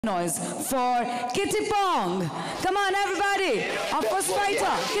Noise for Kittipong. Come on, everybody. Our first fighter,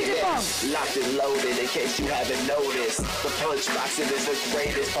 Kittipong. Locked and loaded in case you haven't noticed. The punch boxing is the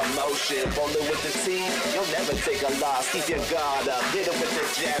greatest promotion. Rolling with the team, you'll never take a loss. Keep your guard up. Hit it with the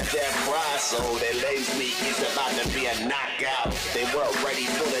jab, that cross. So that legs weak is about to be a knockout. They weren't ready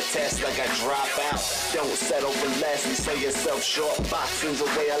for the test like a dropout. Don't settle for less and sell yourself short. Boxing's a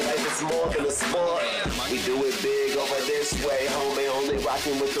way of life, it's more than a sport. We do it big over this way, homie. Only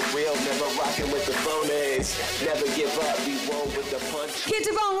rocking with the real, never rocking with the phonies. Never give up, we roll with the punch.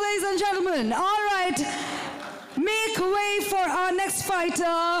 Kittipong, ladies and gentlemen. All right. Make way for our next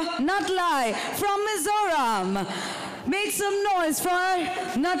fighter, Nutlai from Mizoram. Make some noise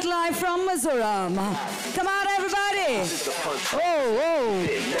for Nutlai from Mizoram. Come on, everybody. Oh.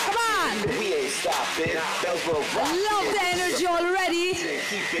 Come on. We ain't stopping. I love the energy already.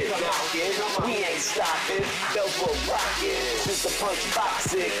 Keep it rocking. We ain't stopping. Double rocking. Since the punch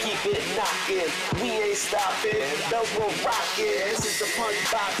boxing, keep it knocking. We ain't stopping. Double rocking. Since the punch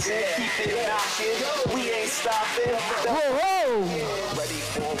boxing, keep it knocking. We ain't stopping. Whoa. Ready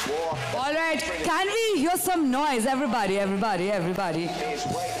for war. All right. Can we hear some noise, everybody?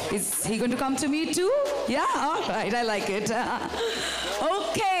 Is he going to come to me too? Yeah, all right, I like it.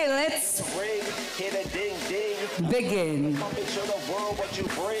 Okay, let's begin. Show the world what you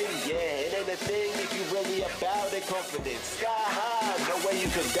bring. Yeah, it ain't a thing if you really about it. Confidence sky high, no way you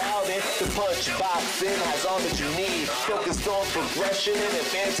could doubt it. The punch boxing has all that you need. Focused on progression and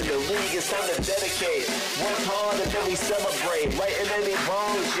advancing the league. It's time to dedicate. Work hard and then we celebrate. Righting any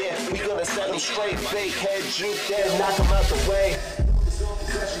wrongs, yeah, we gonna set them straight. Fake head, juke dead, knock them out the way.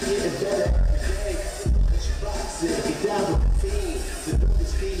 Getting better every day. Get down with the team. To do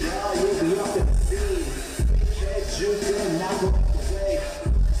this PR, you'll be up in the scene. Fake head, juke dead, knock them out the way.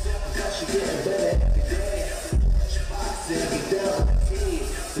 Getting better every day. Get down with the team.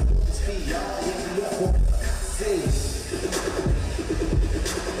 To do this PR, you'll be up in the scene.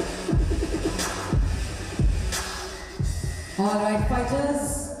 All right, fighters.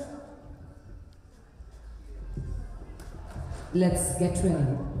 Let's get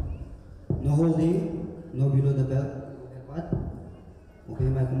ready. No holding, no below the belt. What? Okay,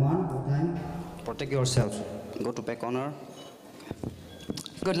 my command, no time. Protect yourself. Go to back corner.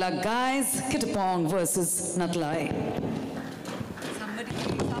 Good luck, guys. Kittipong versus Nutlai.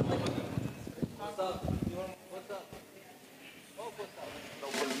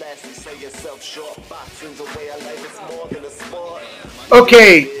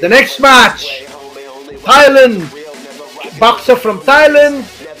 Okay, the next match. Thailand. Boxer from Thailand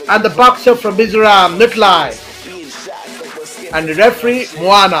and the boxer from Mizoram, Nutlai. And the referee,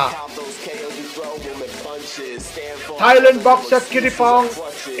 Moana. Thailand boxer Kittipong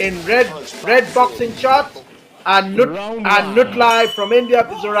in red boxing shorts, and Nutlai from India,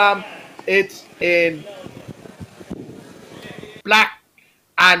 Mizoram, it's in black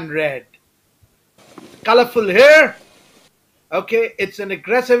and red. Colorful hair. Okay, it's an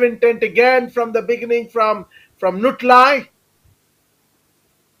aggressive intent again from the beginning from Nutlai.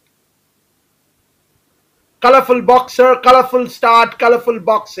 Colorful boxer, colorful start, colorful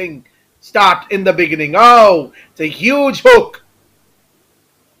boxing start in the beginning. Oh, it's a huge hook.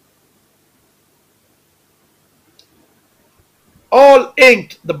 All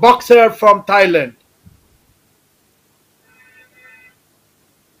inked, the boxer from Thailand.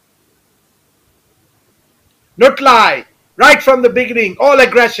 Nutlai, right from the beginning, all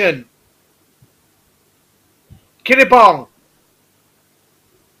aggression. Kittipong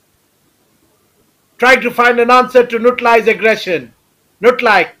trying to find an answer to Nutlai's aggression.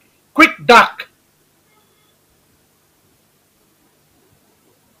 Nutlai, quick duck.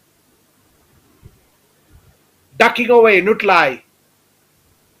 Ducking away, Nutlai.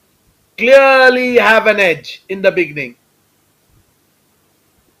 Clearly have an edge in the beginning.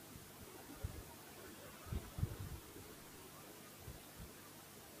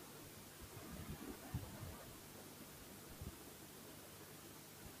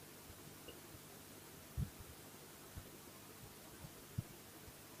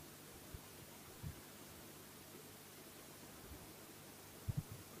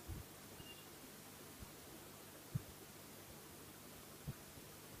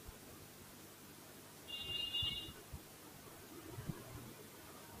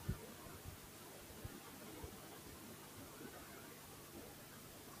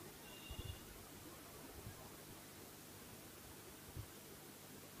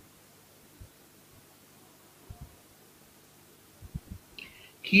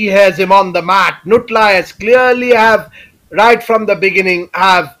 He has him on the mat. Nutlai has clearly have, right from the beginning,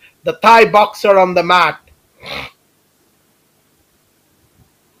 have the Thai boxer on the mat.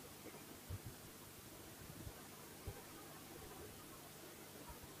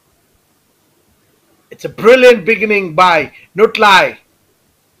 It's a brilliant beginning by Nutlai.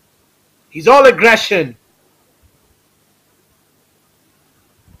 He's all aggression.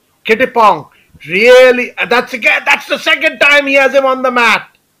 Kittipong really, that's the second time he has him on the mat.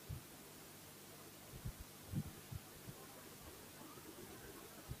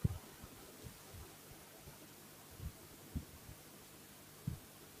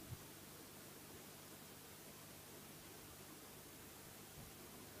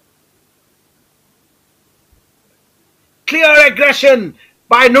 Clear aggression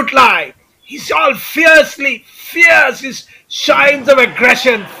by Nutlai. He's all fierce. His shines of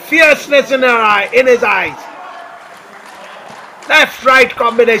aggression, fierceness in his eyes. Left-right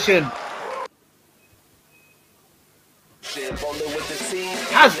combination.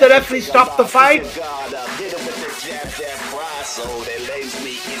 Has the referee stopped the fight?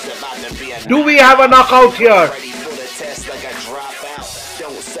 Do we have a knockout here?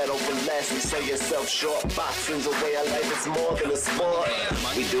 Don't settle for less and sell yourself short. Boxing's a way of life, it's more than a sport.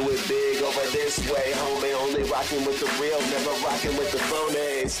 We do it big over this way, homie. Only rocking with the real, never rocking with the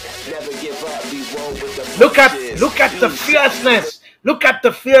phonies. Never give up, we roll with the Look at the fierceness. Look at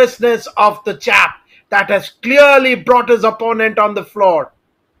the fierceness of the chap that has clearly brought his opponent on the floor.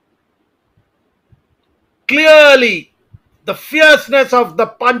 Clearly, the fierceness of the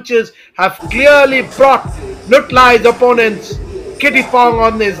punches have clearly brought Nutlai's opponents Kittipong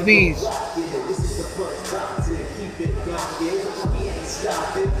on his knees.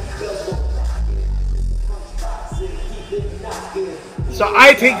 So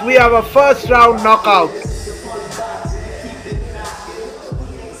I think we have a first round knockout.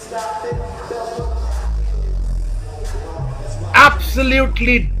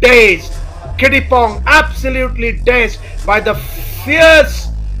 Absolutely dazed. Kittipong absolutely dazed by the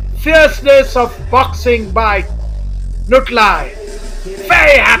fierceness of boxing by Nutlai.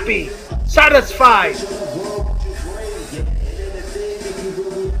 Very happy, satisfied.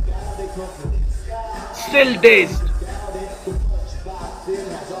 Still dazed.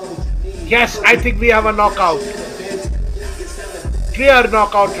 Yes, I think we have a knockout. Clear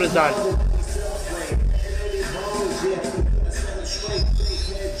knockout result.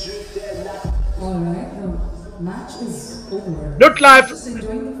 Alright, the match is over. Nutlai. Just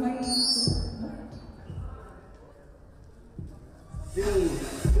enjoying the fight. Big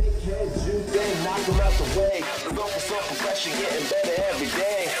head, juke, then knock him out the way. The rope is off progression, getting better every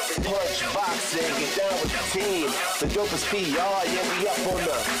day. Punch, boxing, get down with the team. The dope is PR, yeah, we up on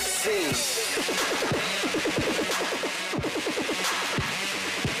the scene.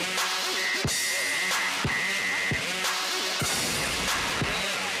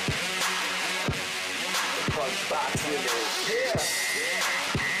 Punch, boxing is here.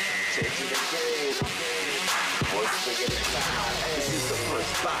 Changing the game.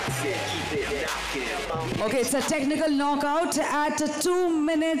 Okay, it's a technical knockout at 2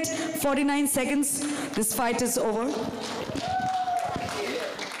 minutes 49 seconds. This fight is over. Loaded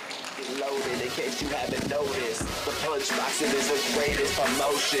in case you haven't noticed. The punch boxing is the greatest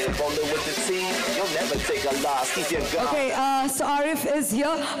promotion. Rolling with the team, you'll never take a loss. Keep your gun. Okay, so Arif is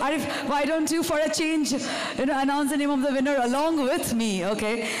here. Arif, why don't you, for a change, announce the name of the winner along with me?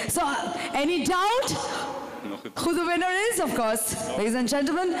 Okay. So, any doubt? Who the winner is, of course, ladies and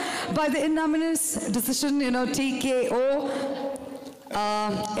gentlemen, by the unanimous decision, TKO,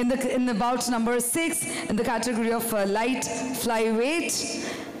 in the bout number 6 in the category of light flyweight.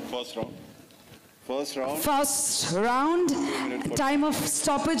 First round. Time of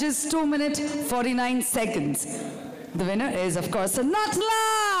stoppage is 2 minutes 49 seconds. The winner is, of course,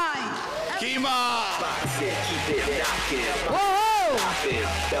 Nutlai. Kima. Whoa!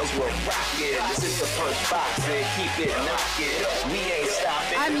 Bells were rocking. This is the punch boxing. Keep it knocking. We ain't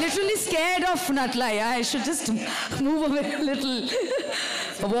stopping. I'm literally scared of Nutlai. I should just move away a little.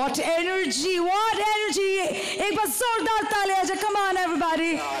 What energy! What energy! एक बार जोरदार ताली आजा. Come on,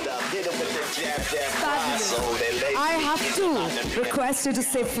 everybody. I have to request you to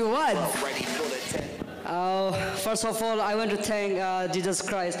say a few words. First of all, I want to thank Jesus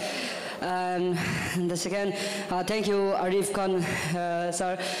Christ. And the second, thank you, Arif Khan,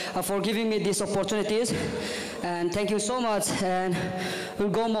 sir, for giving me these opportunities. And thank you so much, and we'll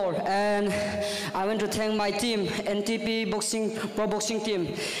go more. And I want to thank my team, NTP Boxing, Pro Boxing team.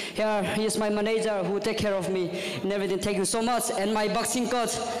 Here, he is my manager who take care of me and everything. Thank you so much. And my boxing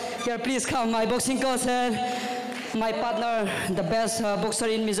coach, here, please come, my boxing coach. And my partner, the best boxer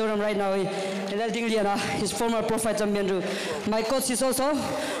in Mizoram right now, he's former pro fighter champion. My coach is also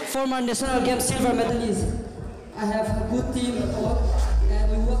former national games silver medalist. I have a good team,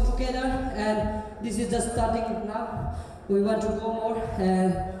 and we work together, and this is just starting now. We want to go more,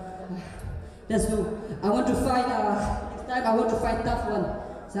 and Let's do. I want to fight. Next time I want to fight tough one.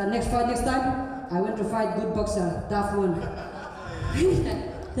 So next time I want to fight good boxer, tough one.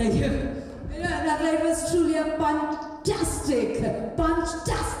 Thank you. It was truly a fantastic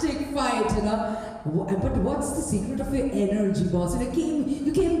fight, you know. But what's the secret of your energy, boss?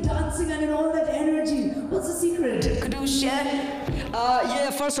 You came dancing and all that energy. What's the secret? Could you share?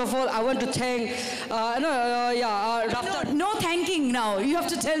 Yeah, first of all, I want to thank. Rafter. No thanking now. You have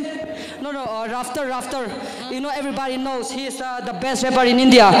to tell. No, Rafter. You know, everybody knows he's the best rapper in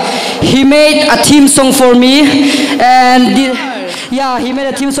India. He made a theme song for me, and he made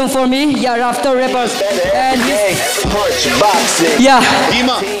a theme song for me. Yeah, Rafter rappers. And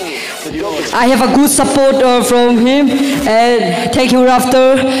I have a good support from him, and thank you,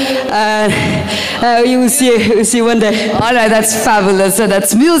 Rafter. You will see one day. All right, that's fabulous. So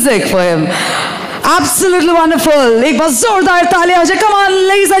that's music for him. Absolutely wonderful. Ek baar zordar taaliyan ho jaye. Come on,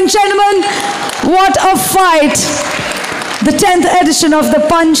 ladies and gentlemen. What a fight. The 10th edition of the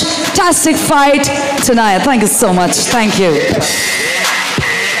Punch-tastic fight tonight. Thank you so much. Thank you.